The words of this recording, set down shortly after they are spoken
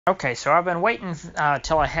Okay, so I've been waiting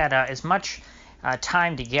till I had as much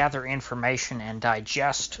time to gather information and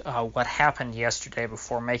digest what happened yesterday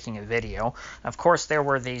before making a video. Of course, there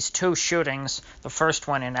were these two shootings, the first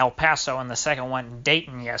one in El Paso and the second one in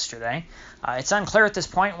Dayton yesterday. It's unclear at this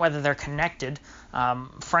point whether they're connected.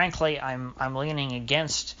 Frankly, I'm leaning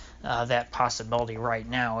against that possibility right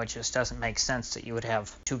now. It just doesn't make sense that you would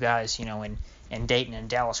have two guys, in Dayton and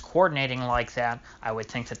Dallas coordinating like that. I would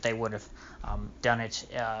think that they would have done it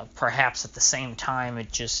perhaps at the same time.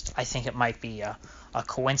 I think it might be a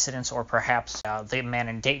coincidence, or perhaps the man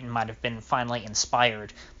in Dayton might have been finally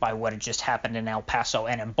inspired by what had just happened in El Paso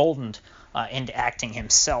and emboldened into acting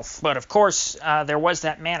himself. But of course, there was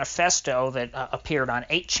that manifesto that appeared on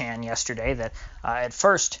 8chan yesterday that at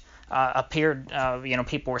first appeared,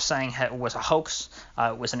 people were saying it was a hoax.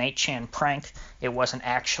 It was an 8chan prank. It wasn't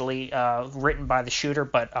actually written by the shooter,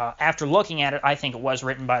 but after looking at it, I think it was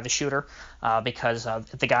written by the shooter because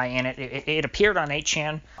the guy in it appeared on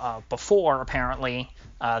 8chan before, apparently,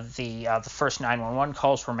 the first 911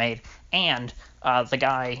 calls were made, and the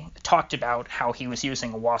guy talked about how he was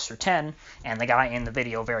using a Wasser 10, and the guy in the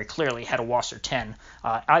video very clearly had a Wasser 10.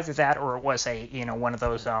 Either that, or it was one of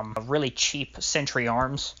those really cheap Century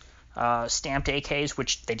Arms stamped AKs,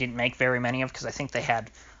 which they didn't make very many of because I think they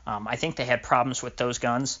had problems with those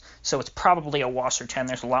guns. So it's probably a Wasser 10.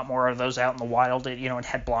 There's a lot more of those out in the wild. It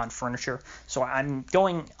had blonde furniture. So I'm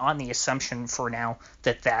going on the assumption for now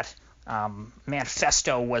that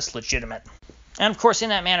manifesto was legitimate. And of course, in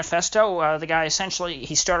that manifesto, the guy essentially,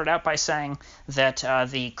 he started out by saying that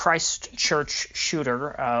the Christchurch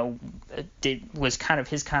shooter was kind of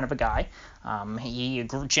his kind of a guy. He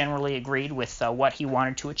generally agreed with what he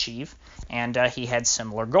wanted to achieve, and he had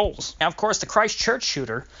similar goals. Now, of course, the Christchurch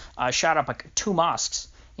shooter shot up two mosques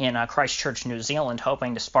in Christchurch, New Zealand,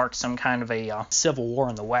 hoping to spark some kind of a civil war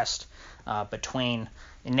in the West between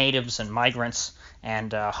natives and migrants,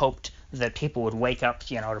 and hoped that people would wake up,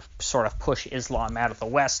 to sort of push Islam out of the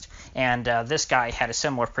West. And this guy had a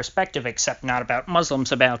similar perspective, except not about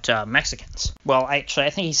Muslims, about Mexicans. Well, actually, I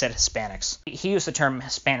think he said Hispanics. He used the term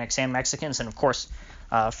Hispanics and Mexicans, and of course,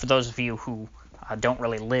 for those of you who don't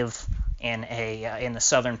really live in the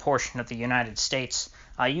southern portion of the United States,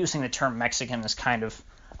 using the term Mexican is kind of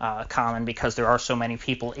common because there are so many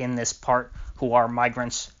people in this part who are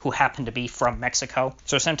migrants who happen to be from Mexico.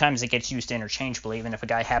 So sometimes it gets used interchangeably. Even if a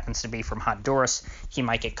guy happens to be from Honduras, he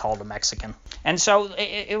might get called a Mexican. And so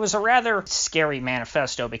it was a rather scary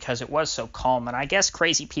manifesto because it was so calm. And I guess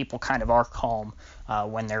crazy people kind of are calm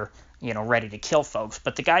when they're ready to kill folks.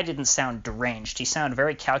 But the guy didn't sound deranged. He sounded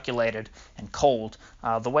very calculated and cold.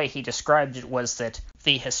 The way he described it was that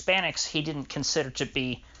the Hispanics he didn't consider to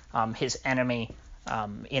be his enemy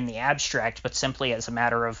in the abstract, but simply as a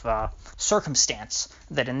matter of circumstance,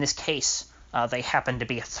 that in this case they happen to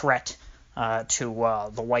be a threat to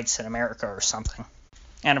the whites in America or something.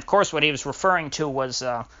 And of course what he was referring to was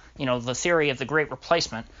the theory of the Great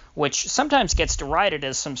Replacement, which sometimes gets derided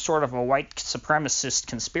as some sort of a white supremacist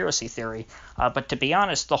conspiracy theory, but to be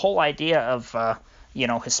honest, the whole idea of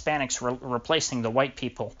Hispanics replacing the white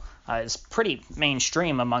people is pretty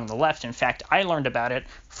mainstream among the left. In fact, I learned about it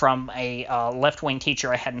from a left-wing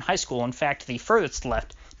teacher I had in high school. In fact, the furthest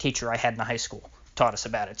left teacher I had in high school taught us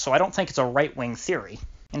about it. So I don't think it's a right-wing theory.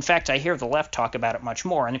 In fact, I hear the left talk about it much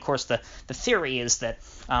more. And of course, the theory is that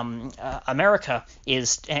America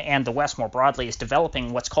is, and the West more broadly, is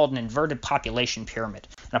developing what's called an inverted population pyramid.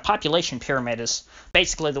 And a population pyramid is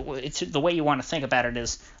basically the way you want to think about it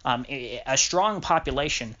is a strong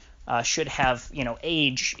population should have,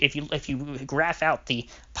 age. If you graph out the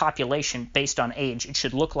population based on age, it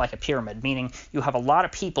should look like a pyramid, meaning you have a lot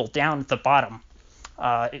of people down at the bottom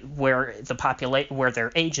where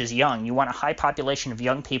their age is young. You want a high population of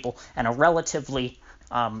young people and a relatively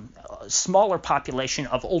smaller population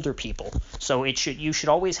of older people. So you should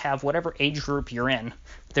always have, whatever age group you're in,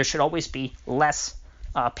 there should always be less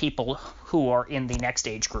people who are in the next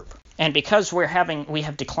age group. And because we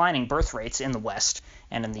have declining birth rates in the West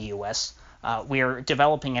and in the U.S., we are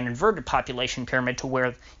developing an inverted population pyramid to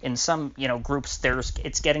where in some groups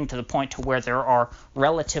it's getting to the point to where there are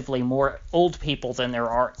relatively more old people than there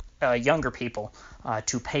are younger people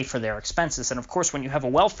to pay for their expenses. And of course, when you have a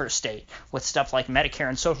welfare state with stuff like Medicare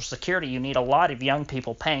and Social Security, you need a lot of young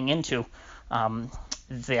people paying into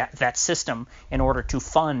that system in order to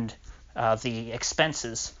fund the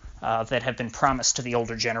expenses that have been promised to the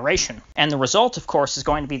older generation. And the result, of course, is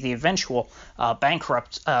going to be the eventual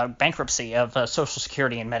bankruptcy of Social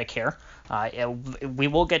Security and Medicare. We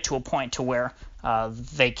will get to a point to where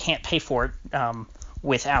they can't pay for it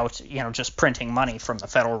without, just printing money from the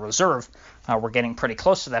Federal Reserve. We're getting pretty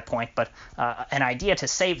close to that point, but an idea to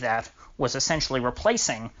save that was essentially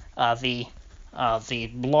replacing the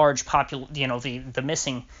large the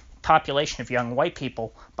missing population of young white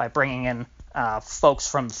people by bringing in folks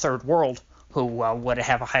from the third world who would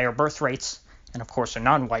have higher birth rates, and of course are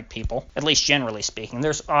non-white people, at least generally speaking.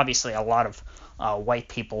 There's obviously a lot of white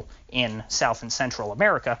people in South and Central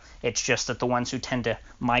America. It's just that the ones who tend to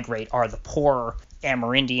migrate are the poorer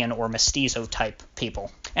Amerindian or Mestizo type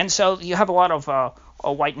people. And so you have a lot of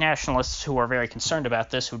white nationalists who are very concerned about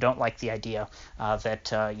this, who don't like the idea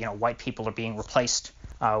that white people are being replaced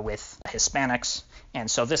with Hispanics. And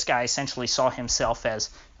so this guy essentially saw himself as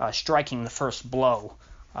striking the first blow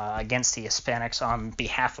against the Hispanics on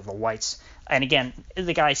behalf of the whites. And again,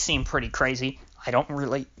 the guy seemed pretty crazy. I don't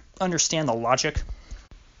really understand the logic.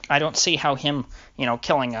 I don't see how him,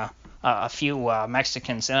 killing a few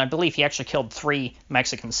Mexicans, and I believe he actually killed 3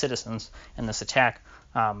 Mexican citizens in this attack.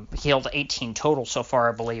 He killed 18 total so far,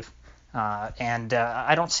 I believe. And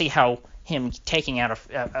I don't see how him taking out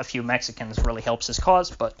a few Mexicans really helps his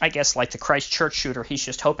cause, but I guess like the Christchurch shooter, he's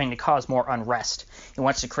just hoping to cause more unrest. He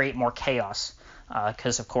wants to create more chaos,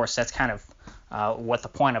 because of course that's kind of what the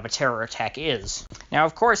point of a terror attack is. Now,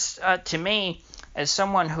 of course, to me, as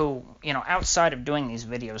someone who, outside of doing these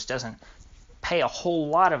videos doesn't pay a whole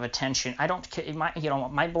lot of attention,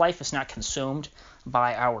 my life is not consumed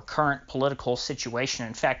by our current political situation.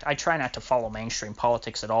 In fact, I try not to follow mainstream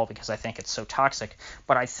politics at all because I think it's so toxic.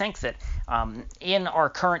 But I think that in our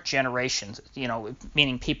current generations,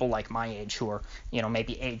 meaning people like my age who are,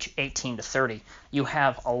 maybe age 18 to 30, you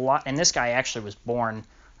have a lot, and this guy actually was born,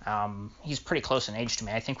 he's pretty close in age to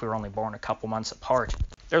me. I think we were only born a couple months apart.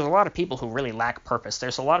 There's a lot of people who really lack purpose.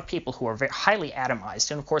 There's a lot of people who are very highly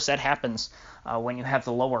atomized, and of course that happens when you have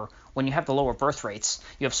the lower birth rates.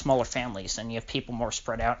 You have smaller families, and you have people more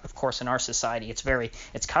spread out. Of course, in our society,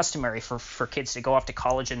 it's customary for kids to go off to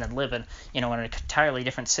college and then live in in an entirely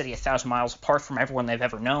different city, 1,000 miles apart from everyone they've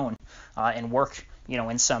ever known, and work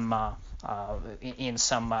in some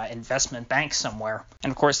investment bank somewhere.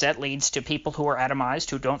 And of course that leads to people who are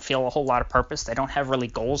atomized, who don't feel a whole lot of purpose. They don't have really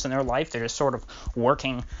goals in their life. They're just sort of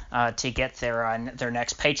working to get their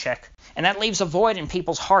next paycheck. And that leaves a void in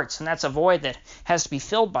people's hearts, and that's a void that has to be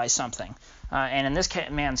filled by something. And in this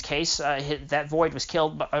man's case, that void was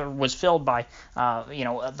filled by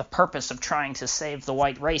the purpose of trying to save the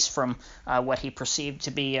white race from what he perceived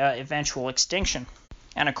to be eventual extinction.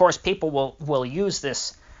 And of course, people will use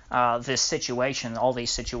this situation, all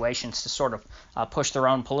these situations, to sort of push their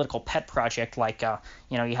own political pet project. Like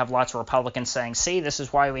you have lots of Republicans saying, "See, this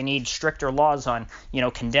is why we need stricter laws on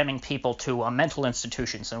condemning people to mental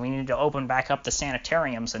institutions, and we need to open back up the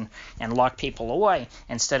sanitariums and lock people away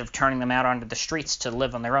instead of turning them out onto the streets to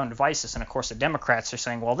live on their own devices." And of course, the Democrats are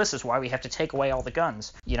saying, "Well, this is why we have to take away all the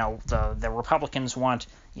guns." The Republicans want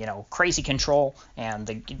crazy control, and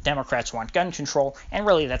the Democrats want gun control, and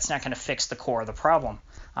really that's not going to fix the core of the problem.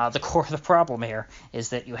 The core of the problem here is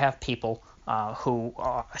that you have people who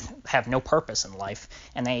have no purpose in life,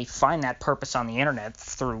 and they find that purpose on the internet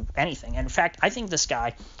through anything. And in fact, I think this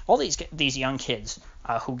guy, all these young kids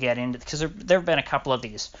who get into, because there have been a couple of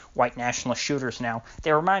these white nationalist shooters now,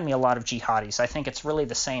 they remind me a lot of jihadis. I think it's really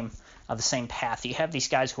the same path. You have these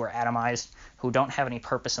guys who are atomized, who don't have any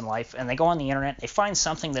purpose in life, and they go on the internet, they find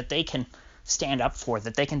something that they can stand up for,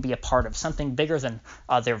 that they can be a part of, something bigger than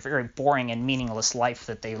their very boring and meaningless life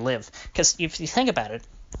that they live. Because if you think about it,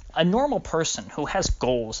 a normal person who has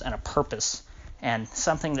goals and a purpose and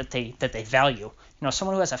something that they value,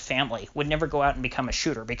 someone who has a family would never go out and become a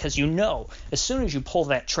shooter, because as soon as you pull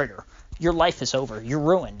that trigger, your life is over. You're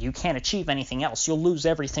ruined. You can't achieve anything else. You'll lose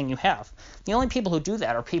everything you have. The only people who do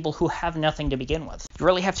that are people who have nothing to begin with. You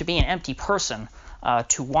really have to be an empty person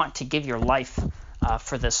to want to give your life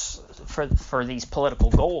for these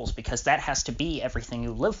political goals, because that has to be everything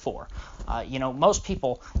you live for. Most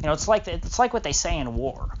people, it's like what they say in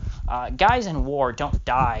war. Guys in war don't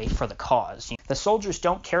die for the cause. The soldiers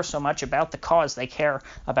don't care so much about the cause. They care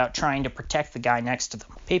about trying to protect the guy next to them.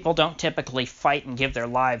 People don't typically fight and give their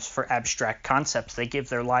lives for abstract concepts. They give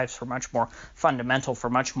their lives for much more fundamental,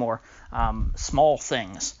 for much more small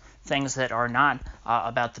things that are not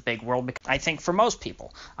about the big world. I think for most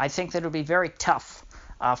people, I think that it would be very tough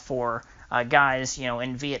for guys,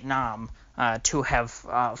 in Vietnam to have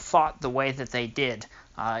fought the way that they did,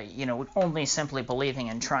 only simply believing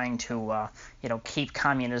in trying to, keep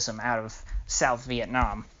communism out of South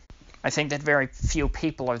Vietnam. I think that very few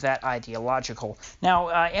people are that ideological.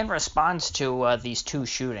 Now, in response to these two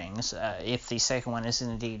shootings, if the second one is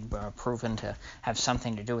indeed proven to have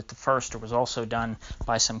something to do with the first, or was also done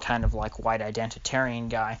by some kind of like white identitarian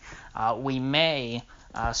guy, we may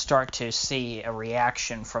start to see a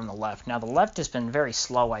reaction from the left. Now, the left has been very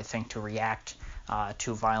slow, I think, to react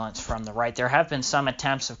to violence from the right. There have been some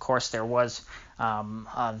attempts. Of course, there was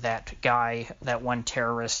that guy, that one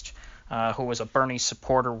terrorist who was a Bernie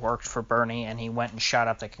supporter, worked for Bernie, and he went and shot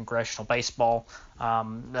up the congressional baseball,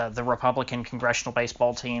 the Republican congressional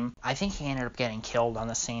baseball team. I think he ended up getting killed on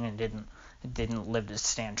the scene and didn't live to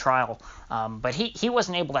stand trial. But he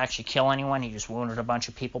wasn't able to actually kill anyone. He just wounded a bunch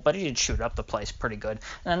of people, but he did shoot up the place pretty good.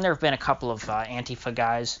 And then there have been a couple of Antifa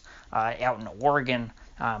guys out in Oregon,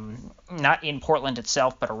 not in Portland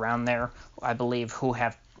itself, but around there, I believe, who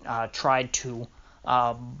have tried to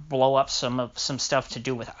blow up some stuff to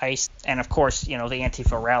do with ICE. And of course, the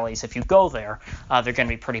Antifa rallies, if you go there, they're going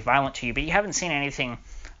to be pretty violent to you. But you haven't seen anything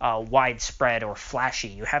widespread or flashy.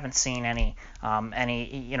 You haven't seen any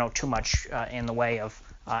too much in the way of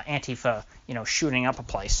Antifa, shooting up a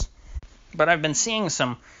place. But I've been seeing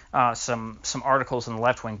some articles in the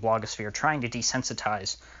left-wing blogosphere trying to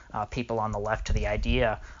desensitize people on the left to the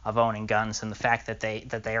idea of owning guns and the fact that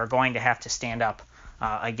they are going to have to stand up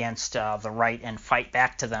against the right and fight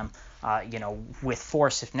back to them, with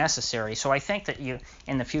force if necessary. So I think that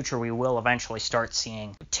in the future we will eventually start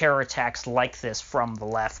seeing terror attacks like this from the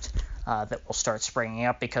left that will start springing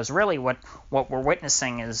up, because really what we're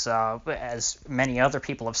witnessing is, as many other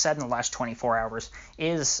people have said in the last 24 hours,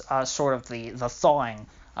 is sort of the thawing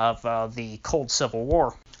of the cold Civil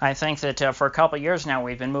War. I think that for a couple of years now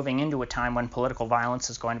we've been moving into a time when political violence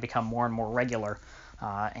is going to become more and more regular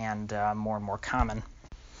and more common.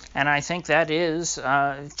 And I think that is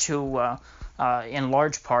in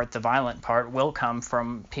large part, the violent part will come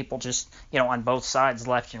from people just, on both sides,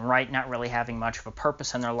 left and right, not really having much of a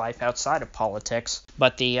purpose in their life outside of politics.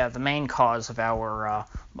 But the main cause of our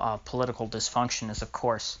political dysfunction is, of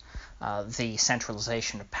course, the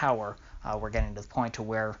centralization of power. We're getting to the point to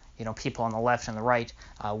where, people on the left and the right,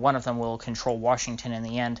 one of them will control Washington in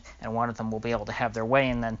the end, and one of them will be able to have their way,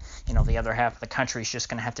 and then, the other half of the country is just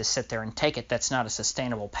going to have to sit there and take it. That's not a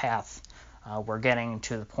sustainable path. We're getting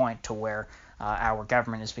to the point to where our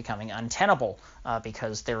government is becoming untenable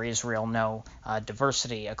because there is no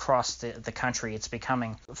diversity across the country. It's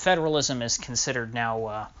becoming, federalism is considered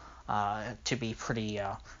now to be pretty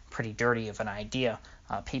dirty of an idea.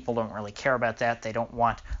 People don't really care about that. They don't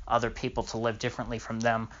want other people to live differently from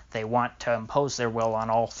them. They want to impose their will on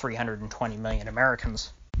all 320 million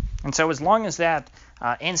Americans. And so as long as that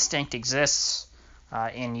instinct exists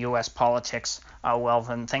in U.S. politics,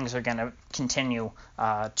 then things are going to continue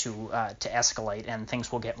to escalate, and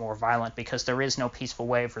things will get more violent, because there is no peaceful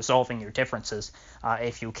way of resolving your differences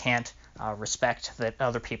if you can't respect that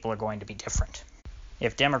other people are going to be different.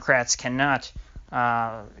 If Democrats cannot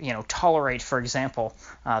tolerate, for example,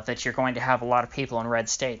 that you're going to have a lot of people in red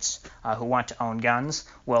states who want to own guns,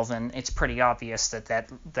 well, then it's pretty obvious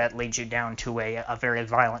that leads you down to a very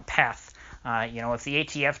violent path. If the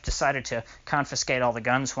ATF decided to confiscate all the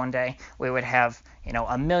guns one day, we would have,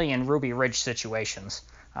 a million Ruby Ridge situations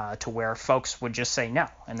to where folks would just say no,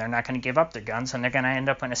 and they're not going to give up their guns, and they're going to end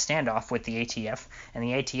up in a standoff with the ATF, and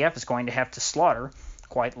the ATF is going to have to slaughter,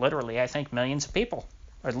 quite literally, I think, millions of people.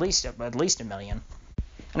 Or at least a million.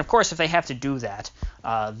 And of course, if they have to do that,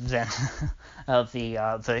 then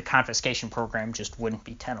the confiscation program just wouldn't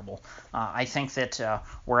be tenable. I think that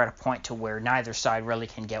we're at a point to where neither side really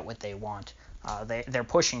can get what they want. They're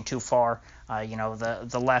pushing too far.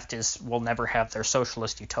 The left will never have their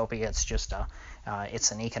socialist utopia. It's just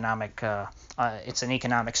it's an economic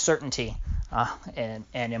certainty and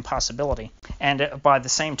impossibility. And by the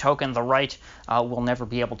same token, the right will never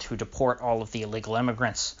be able to deport all of the illegal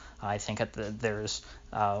immigrants. I think there's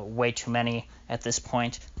way too many at this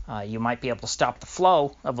point. You might be able to stop the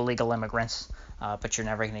flow of illegal immigrants, but you're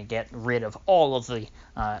never going to get rid of all of the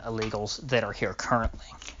illegals that are here currently.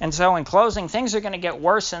 And so in closing, things are going to get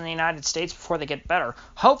worse in the United States before they get better.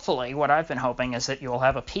 Hopefully, what I've been hoping is that you will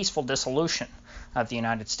have a peaceful dissolution of the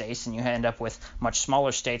United States, and you end up with much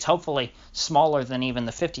smaller states, hopefully smaller than even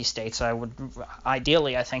the 50 states.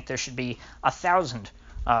 Ideally, I think there should be 1,000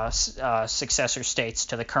 successor states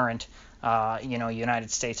to the current,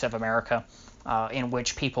 United States of America, in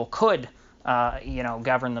which people could,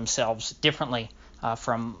 govern themselves differently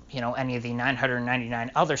from, any of the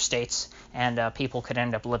 999 other states, and people could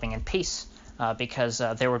end up living in peace because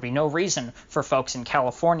there would be no reason for folks in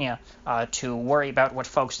California to worry about what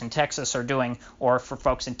folks in Texas are doing, or for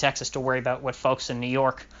folks in Texas to worry about what folks in New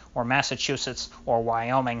York or Massachusetts or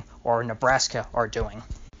Wyoming or Nebraska are doing.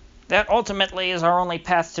 That ultimately is our only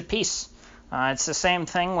path to peace. It's the same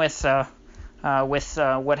thing with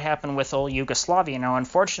what happened with old Yugoslavia. Now,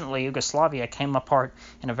 unfortunately, Yugoslavia came apart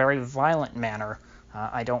in a very violent manner.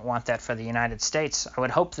 I don't want that for the United States. I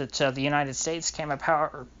would hope that the United States came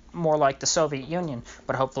apart more like the Soviet Union,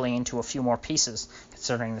 but hopefully into a few more pieces,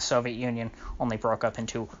 considering the Soviet Union only broke up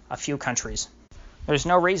into a few countries. There's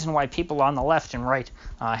no reason why people on the left and right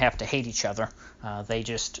have to hate each other. They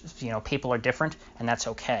just, people are different, and that's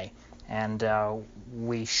okay. And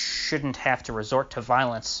we shouldn't have to resort to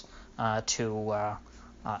violence to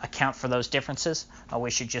account for those differences.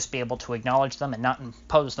 We should just be able to acknowledge them and not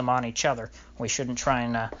impose them on each other. We shouldn't try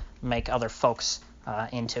and make other folks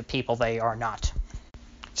into people they are not.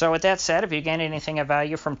 So with that said, if you gained anything of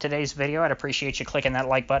value from today's video, I'd appreciate you clicking that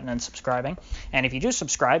like button and subscribing. And if you do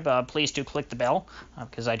subscribe, please do click the bell,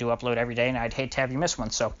 because I do upload every day, and I'd hate to have you miss one.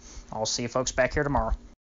 So I'll see you folks back here tomorrow.